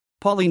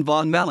Pauline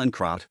Von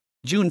Mallinckrodt,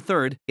 June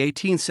 3,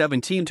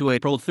 1817 to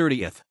April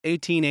 30,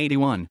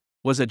 1881,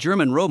 was a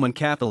German Roman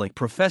Catholic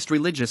professed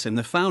religious and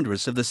the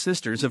foundress of the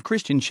Sisters of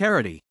Christian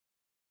Charity.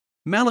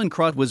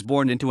 Mallinckrodt was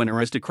born into an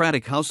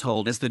aristocratic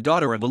household as the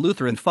daughter of a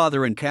Lutheran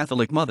father and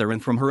Catholic mother,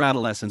 and from her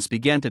adolescence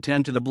began to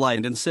tend to the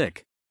blind and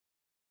sick.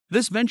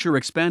 This venture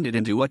expanded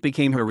into what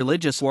became her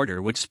religious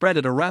order, which spread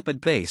at a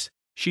rapid pace.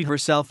 She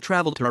herself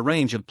traveled to a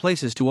range of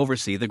places to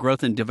oversee the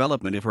growth and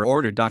development of her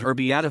order.Her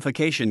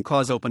beatification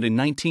cause opened in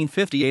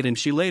 1958, and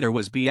she later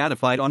was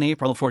beatified on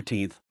April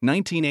 14,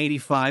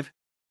 1985,